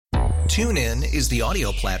TuneIn is the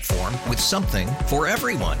audio platform with something for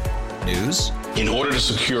everyone. News. In order to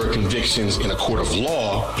secure convictions in a court of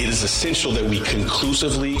law, it is essential that we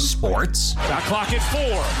conclusively. Sports. Got clock at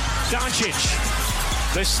 4.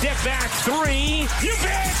 Doncic. The step back 3. You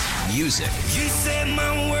bet. Music. You set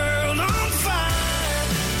my world on fire.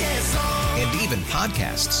 Yes, and even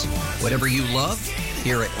podcasts. Whatever you love,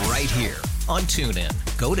 hear it right here on TuneIn.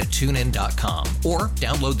 Go to TuneIn.com or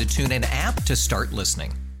download the TuneIn app to start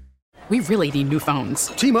listening. We really need new phones.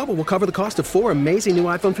 T-Mobile will cover the cost of 4 amazing new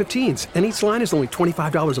iPhone 15s, and each line is only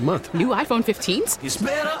 $25 a month. New iPhone 15s? it's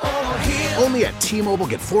better over here. Only at T-Mobile,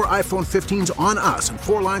 get 4 iPhone 15s on us and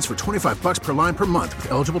 4 lines for $25 per line per month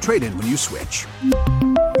with eligible trade-in when you switch.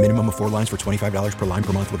 Minimum of 4 lines for $25 per line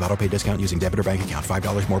per month with autopay discount using debit or bank account.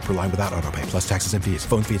 $5 more per line without autopay, plus taxes and fees.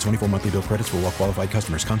 Phone fee at 24 monthly bill credits for well-qualified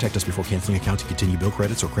customers. Contact us before canceling account to continue bill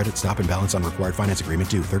credits or credit stop and balance on required finance agreement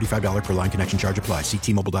due. $35 per line connection charge applies. See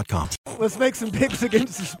T-Mobile.com. Let's make some picks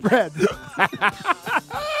against the spread.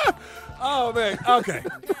 Oh, man. Okay.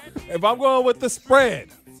 If I'm going with the spread,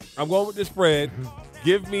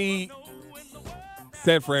 Give me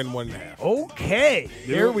San Fran 1.5. Okay.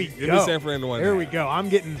 There we go. Give me San Fran 1.5. There we go. I'm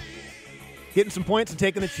getting some points and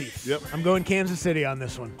taking the Chiefs. Yep. I'm going Kansas City on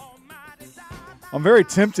this one. I'm very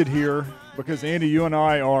tempted here because, Andy, you and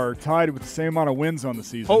I are tied with the same amount of wins on the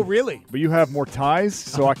season. Oh, really? But you have more ties,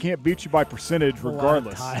 so I can't beat you by percentage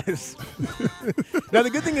regardless. A lot of ties. Now, the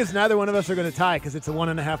good thing is neither one of us are going to tie because it's a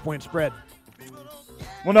 1.5-point spread.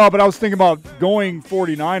 Well, no, but I was thinking about going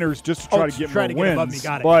 49ers just to try to get more wins. Above me.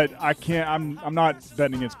 Got it. But I can't. I'm not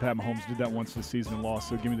betting against Pat Mahomes. Did that once this season and lost.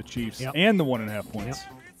 So give me the Chiefs and the 1.5 points.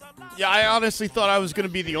 Yep. Yeah, I honestly thought I was going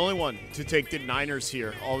to be the only one to take the Niners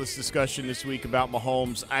here. All this discussion this week about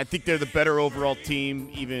Mahomes. I think they're the better overall team,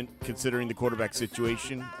 even considering the quarterback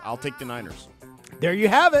situation. I'll take the Niners. There you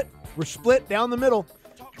have it. We're split down the middle.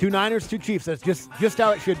 2 Niners, 2 Chiefs. That's just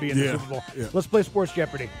how it should be in the Super Bowl. Yeah. Let's play Sports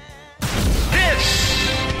Jeopardy.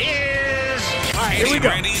 All right, here we go.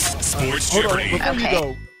 Randy's Sports Jeopardy. Before you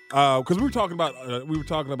go, because we were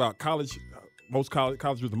talking about college. Most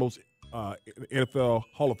college was the most NFL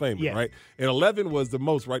Hall of Fame, right? And 11 was the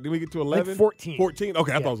most, right? Did we get to 11? Like 14. 14?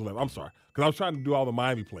 Okay, I thought it was 11. I'm sorry, because I was trying to do all the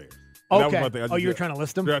Miami players. Okay. That was my thing. You were trying to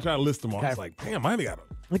list them? Yeah, I was trying to list them all. Okay. I was like, damn, Miami got them.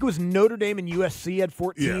 I think it was Notre Dame and USC had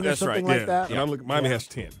 14 or something like that. Yeah. Miami has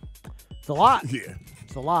 10. It's a lot. Yeah.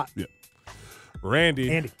 It's a lot. Yeah.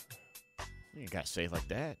 Randy. Andy. You got to say it like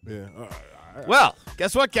that. Yeah. All right. Well,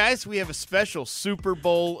 guess what, guys? We have a special Super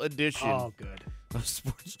Bowl edition of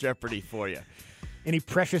Sports Jeopardy for you. Any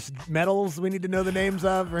precious metals we need to know the names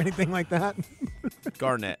of or anything like that?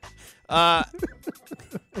 Garnett.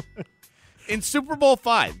 In Super Bowl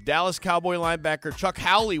V, Dallas Cowboy linebacker Chuck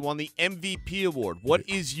Howley won the MVP award. What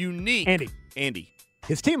is unique? Andy.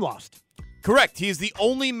 His team lost. Correct. He is the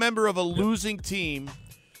only member of a losing team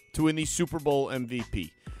to win the Super Bowl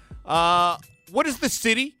MVP. What is the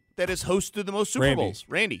city that has hosted the most Super Bowls?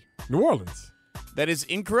 Randy. New Orleans. That is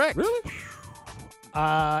incorrect. Really?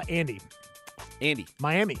 Andy.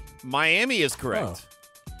 Miami. Miami is correct.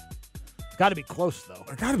 Got to be close, though.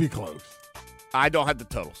 Got to be close. I don't have the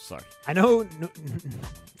totals. Sorry. I know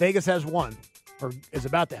Vegas has one, or is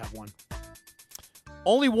about to have one.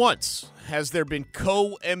 Only once has there been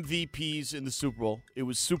co-MVPs in the Super Bowl. It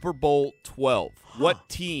was Super Bowl 12. What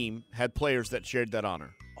team had players that shared that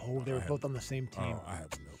honor? Oh, they were both on the same team. I have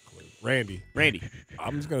no clue. Randy.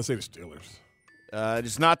 I'm just going to say the Steelers. It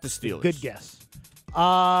is not the Steelers. Good guess.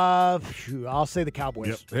 I'll say the Cowboys.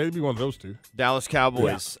 Yep, it'd be one of those two. Dallas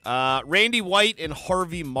Cowboys. Yeah. Randy White and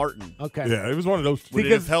Harvey Martin. Okay. Yeah, it was one of those two. Would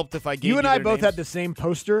it have helped if I gave you and I both names? had the same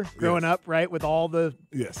poster growing up, right, with all the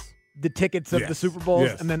the tickets of the Super Bowls,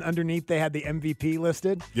 and then underneath they had the MVP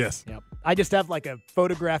listed. Yes. Yep. I just have like a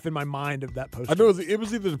photograph in my mind of that poster. I know it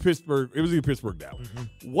was either Pittsburgh, Dallas.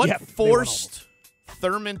 Mm-hmm. What forced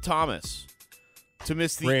Thurman Thomas to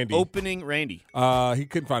miss the opening? Randy. He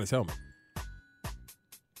couldn't find his helmet.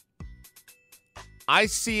 I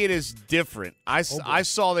see it as different. I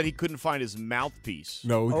saw that he couldn't find his mouthpiece.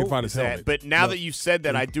 No, he couldn't find his helmet. But now that you said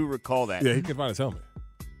that, I do recall that. Yeah, he couldn't find his helmet.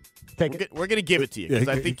 We're going to give it to you because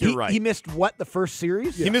I think you're right. He missed what, the first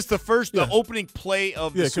series? He missed the opening play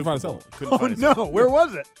of the Super Bowl. Couldn't find his helmet. Where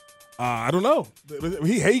was it? I don't know.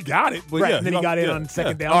 He got it. But and then he got in on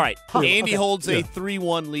second down. All right. Andy holds a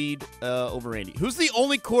 3-1 lead over Randy. Who's the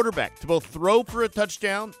only quarterback to both throw for a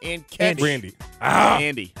touchdown and catch? Randy.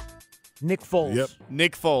 Andy. Nick Foles. Yep.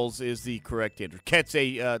 Nick Foles is the correct answer. Catch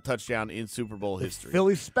a touchdown in Super Bowl history.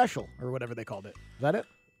 Philly special, or whatever they called it. Is that it?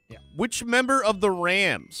 Yeah. Which member of the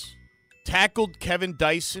Rams tackled Kevin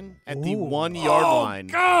Dyson at the 1 yard line?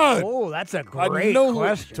 God! Oh, that's a great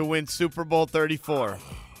question. To win Super Bowl 34.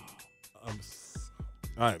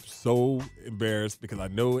 I am so embarrassed because I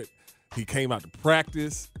know it. He came out to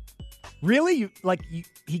practice. Really?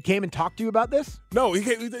 He came and talked to you about this? No,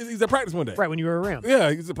 he's at practice one day. Right, when you were around.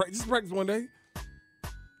 Yeah, he's at practice one day.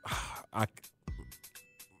 I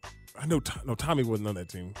know Tommy wasn't on that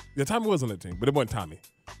team. Yeah, Tommy was on that team, but it wasn't Tommy.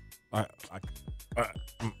 I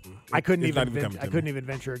couldn't even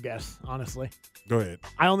venture a guess, honestly. Go ahead.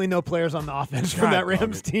 I only know players on the offense from that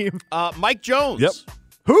Rams team. Mike Jones. Yep.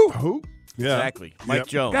 Who? Yeah. Exactly. Mike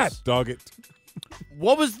Jones. God, dog it.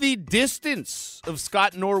 What was the distance of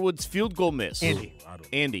Scott Norwood's field goal miss?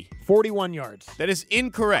 Andy. 41 yards. That is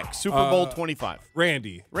incorrect. Super Bowl 25.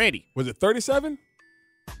 Randy. Was it 37?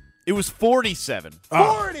 It was 47.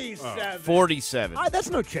 47. 47. That's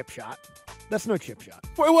no chip shot.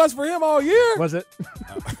 Well, it was for him all year. Was it?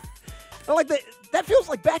 That feels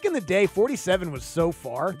like back in the day, 47 was so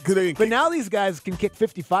far. But now these guys can kick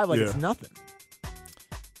 55 like it's nothing.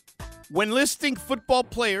 When listing football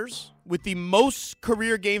players with the most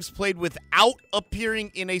career games played without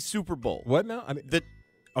appearing in a Super Bowl. What now?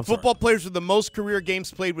 Football players with the most career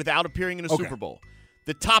games played without appearing in a Super Bowl.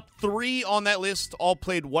 The top 3 on that list all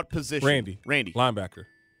played what position? Randy. Linebacker.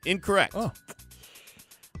 Incorrect.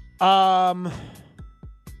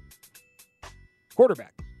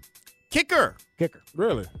 Quarterback. Kicker.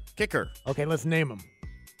 Really? Kicker. Okay, let's name them.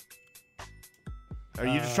 Are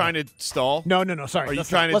you just trying to stall? No. Sorry. Are you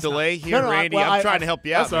trying to delay here, No, Randy? well, I'm trying to help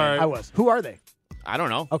you out. Sorry. I was. Who are they? I don't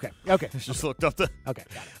know. Okay. Just looked up the. Okay,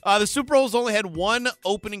 got it. The Super Bowl's only had one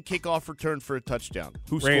opening kickoff return for a touchdown.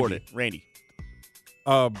 Who scored it? Randy.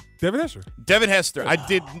 Devin Hester. Devin Hester. I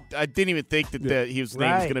didn't even think that his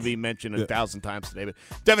name was going to be mentioned 1,000 times today. But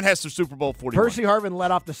Devin Hester, Super Bowl 41. Percy Harvin led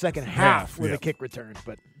off the second half with a kick return,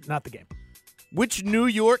 but not the game. Which New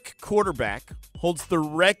York quarterback holds the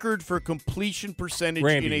record for completion percentage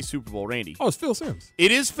in a Super Bowl? Randy. Oh, it's Phil Simms. It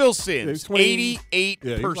is Phil Simms. 88%.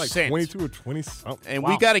 Yeah, he's like 22 or 20 something. And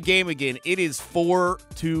we got a game again. It is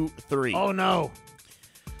 4-3. Oh, no.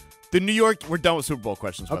 We're done with Super Bowl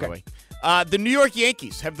questions, by the way. The New York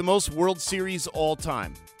Yankees have the most World Series all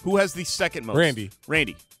time. Who has the second most? Randy.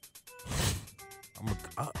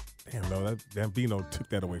 Damn, no, that Bino took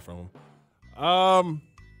that away from him.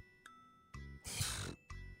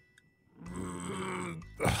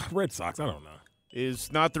 Red Sox, I don't know.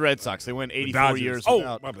 Is not the Red Sox. They went 84 years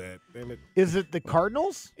without. Oh, my bad. Damn it. Is it the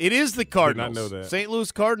Cardinals? It is the Cardinals. Did not know that. St.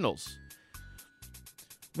 Louis Cardinals.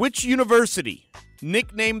 Which university,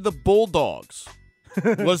 nicknamed the Bulldogs,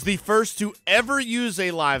 was the first to ever use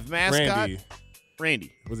a live mascot?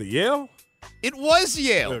 Randy. Was it Yale? It was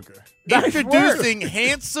Yale. Okay. Introducing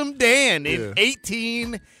Handsome Dan in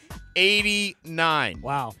 1889.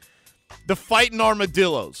 Wow. The Fighting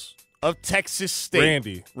Armadillos of Texas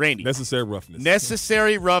State. Randy. Necessary roughness.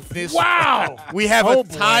 Necessary roughness. Wow. We have a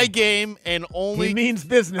tie game and he means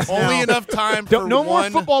business only now. enough time for no more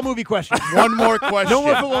football movie questions. One more question. No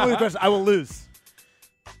more football movie questions. I will lose.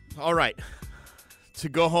 All right. To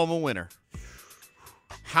go home a winner.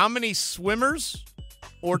 How many swimmers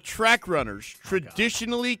or track runners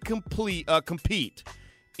traditionally compete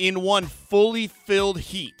in one fully filled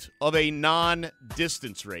heat of a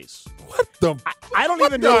non-distance race? What the? I don't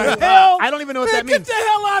even know. I don't even know what that means. Get the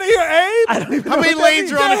hell out of here, Abe! I don't even How know many what that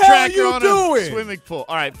lanes means. are on a What the hell track you or on doing? a swimming pool?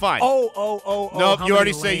 All right, fine. Oh. No, how you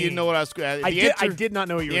already many say you lanes? know what I was. I did not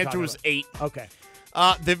know what you were The answer talking was about. 8. Okay.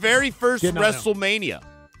 The very first Did not know. WrestleMania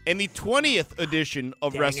and the 20th edition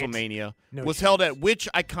of Dang it. WrestleMania No was chance. held at which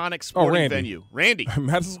iconic sporting venue? Randy.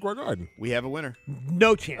 Madison Square Garden. We have a winner.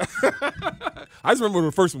 No chance. I just remember what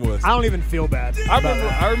the first one was. I don't even feel bad. I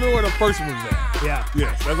remember where the first one was at. Yeah.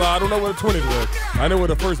 Yes. That's all. I don't know what the 20th was. I know what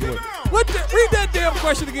the first one was. Read that damn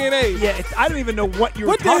question again, Abe. Yeah, I don't even know what you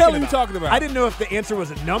were talking about. What the hell are you talking about? I didn't know if the answer was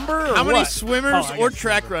a number or How many what. swimmers I or guess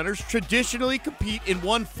track number. runners traditionally compete in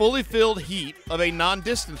one fully filled heat of a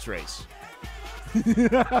non-distance race?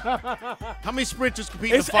 How many sprinters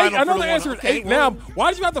compete in the final? I know for the the answer one? is 8 now.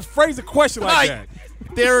 Why did you have to phrase a question like that?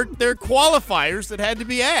 They're qualifiers that had to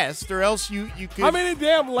be asked, or else you could. How many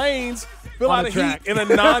damn lanes fill On out a of heat track. in a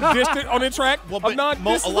non-distant on a track Well, of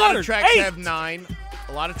non-distant a lot runners? of tracks 8. have 9.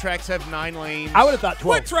 A lot of tracks have 9 lanes. I would have thought 12.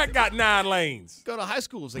 What track got 9 lanes? Go to high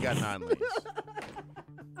schools; they got 9 lanes.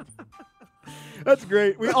 That's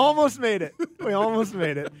great. We almost made it.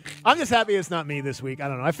 I'm just happy it's not me this week. I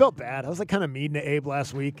don't know. I felt bad. I was like kind of mean to Abe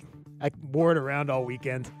last week. I wore it around all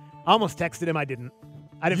weekend. I almost texted him. I didn't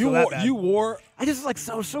feel that bad. You wore? I just was like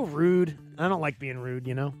so rude. I don't like being rude,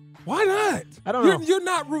 you know? Why not? I don't know. You're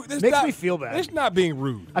not rude. Makes me feel bad. It's not being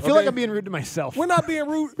rude. I feel like I'm being rude to myself. We're not being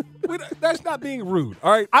rude. That's not being rude.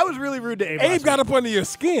 All right. I was really rude to Abe. Abe got up under your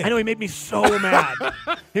skin. I know, he made me so mad.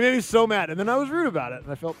 He made me so mad. And then I was rude about it,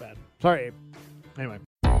 and I felt bad. Sorry, Abe. Anyway.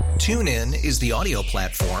 TuneIn is the audio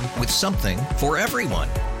platform with something for everyone.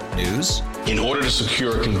 News. In order to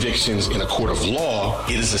secure convictions in a court of law,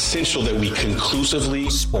 it is essential that we conclusively.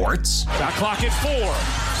 Sports. Got clock at 4.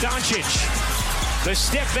 Doncic. The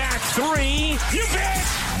step back 3. You bet.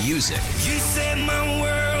 Music. You set my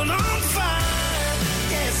world on fire.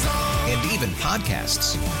 Yes, and even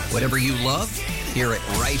podcasts. Whatever you love, hear it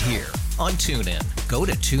right here on TuneIn. Go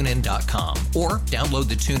to TuneIn.com or download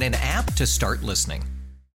the TuneIn app to start listening.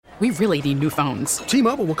 We really need new phones.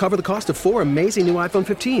 T-Mobile will cover the cost of 4 amazing new iPhone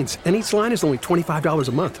 15s, and each line is only $25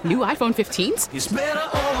 a month. New iPhone 15s? it's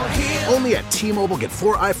better over here. Only at T-Mobile, get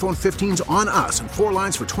 4 iPhone 15s on us and 4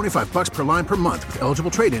 lines for $25 per line per month with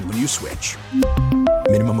eligible trade-in when you switch.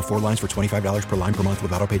 Minimum of 4 lines for $25 per line per month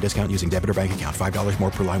with autopay discount using debit or bank account. $5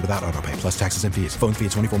 more per line without autopay, plus taxes and fees. Phone fee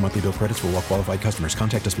at 24 monthly bill credits for well-qualified customers.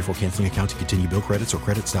 Contact us before canceling account to continue bill credits or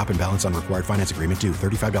credit stop and balance on required finance agreement due.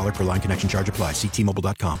 $35 per line connection charge applies. See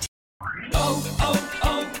T-Mobile.com.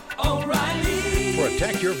 O'Reilly.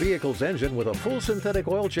 Protect your vehicle's engine with a full synthetic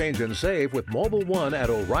oil change and save with Mobile One at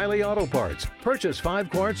O'Reilly Auto Parts. Purchase 5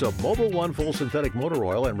 quarts of Mobile One full synthetic motor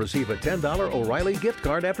oil and receive a $10 O'Reilly gift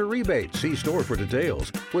card after rebate. See store for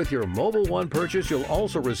details. With your Mobile One purchase, you'll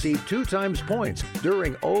also receive 2 times points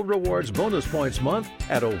during O Rewards Bonus Points Month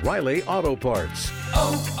at O'Reilly Auto Parts.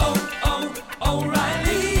 O'Reilly.